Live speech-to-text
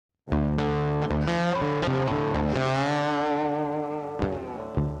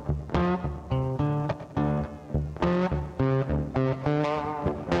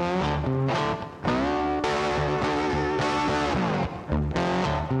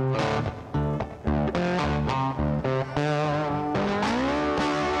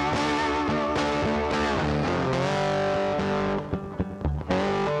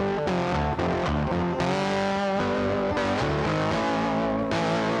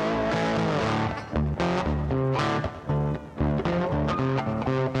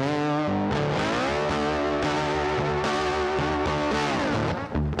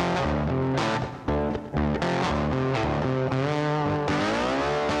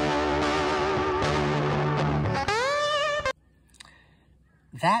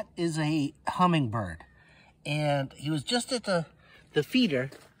that is a hummingbird. And he was just at the feeder,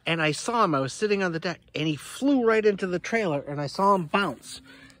 and I saw him. I was sitting on the deck, and he flew right into the trailer, and I saw him bounce.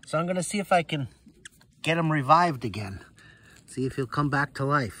 So I'm going to see if I can get him revived again. See if he'll come back to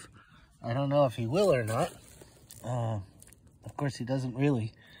life. I don't know if he will or not. Of course, he doesn't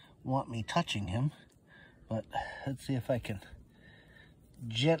really want me touching him. But let's see if I can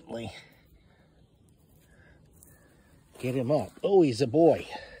gently get him up. Oh, he's a boy.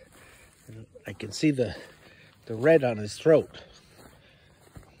 I can see the red on his throat.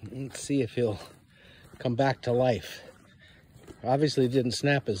 Let's see if he'll come back to life. Obviously didn't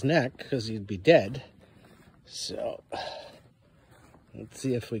snap his neck because he'd be dead. So let's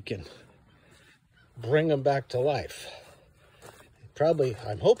see if we can bring him back to life. Probably,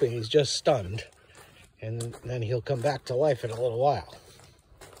 I'm hoping he's just stunned, and then he'll come back to life in a little while.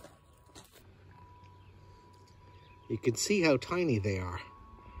 You can see how tiny they are.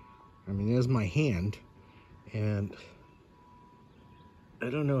 I mean, there's my hand, and I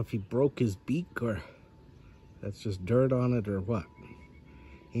don't know if he broke his beak or that's just dirt on it or what.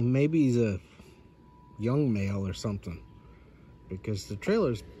 Maybe he's a young male or something, because the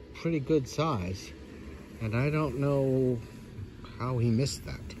trailer's pretty good size, and I don't know how he missed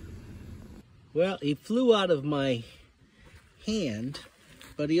that. Well, he flew out of my hand,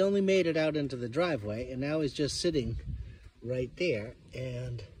 but he only made it out into the driveway, and now he's just sitting right there,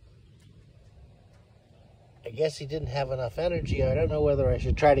 and I guess he didn't have enough energy. I don't know whether I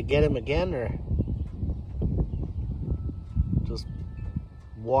should try to get him again or just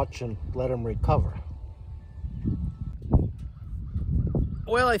watch and let him recover.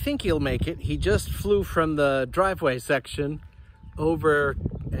 Well, I think he'll make it. He just flew from the driveway section over,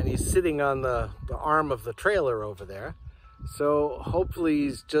 and he's sitting on the arm of the trailer over there. So hopefully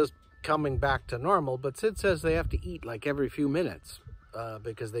he's just coming back to normal. But Sid says they have to eat like every few minutes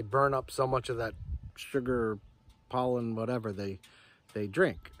because they burn up so much of that sugar, pollen, whatever they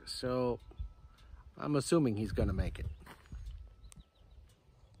drink. So I'm assuming he's going to make it.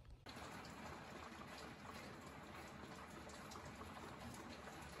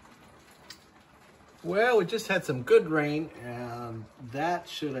 Well, we just had some good rain, and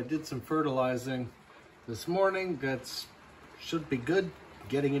I did some fertilizing this morning. That should be good,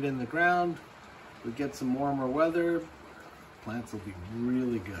 getting it in the ground. We get some warmer weather, plants will be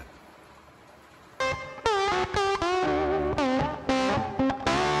really good.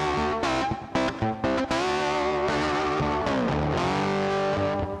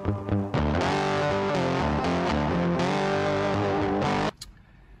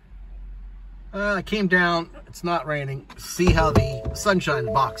 I came down, it's not raining, see how the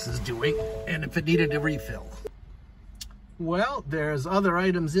sunshine box is doing and if it needed a refill. Well, there's other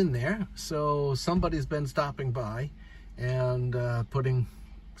items in there, so somebody's been stopping by and putting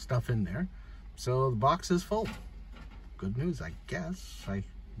stuff in there. So the box is full. Good news, I guess. I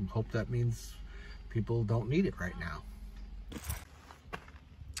hope that means people don't need it right now.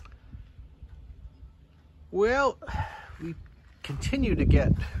 Well, we continue to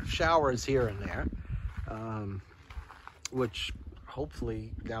get showers here and there, which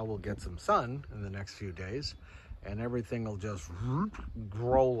hopefully now we'll get some sun in the next few days and everything will just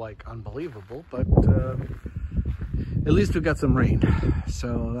grow like unbelievable. But at least we got some rain,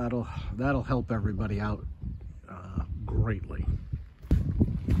 so that'll help everybody out greatly.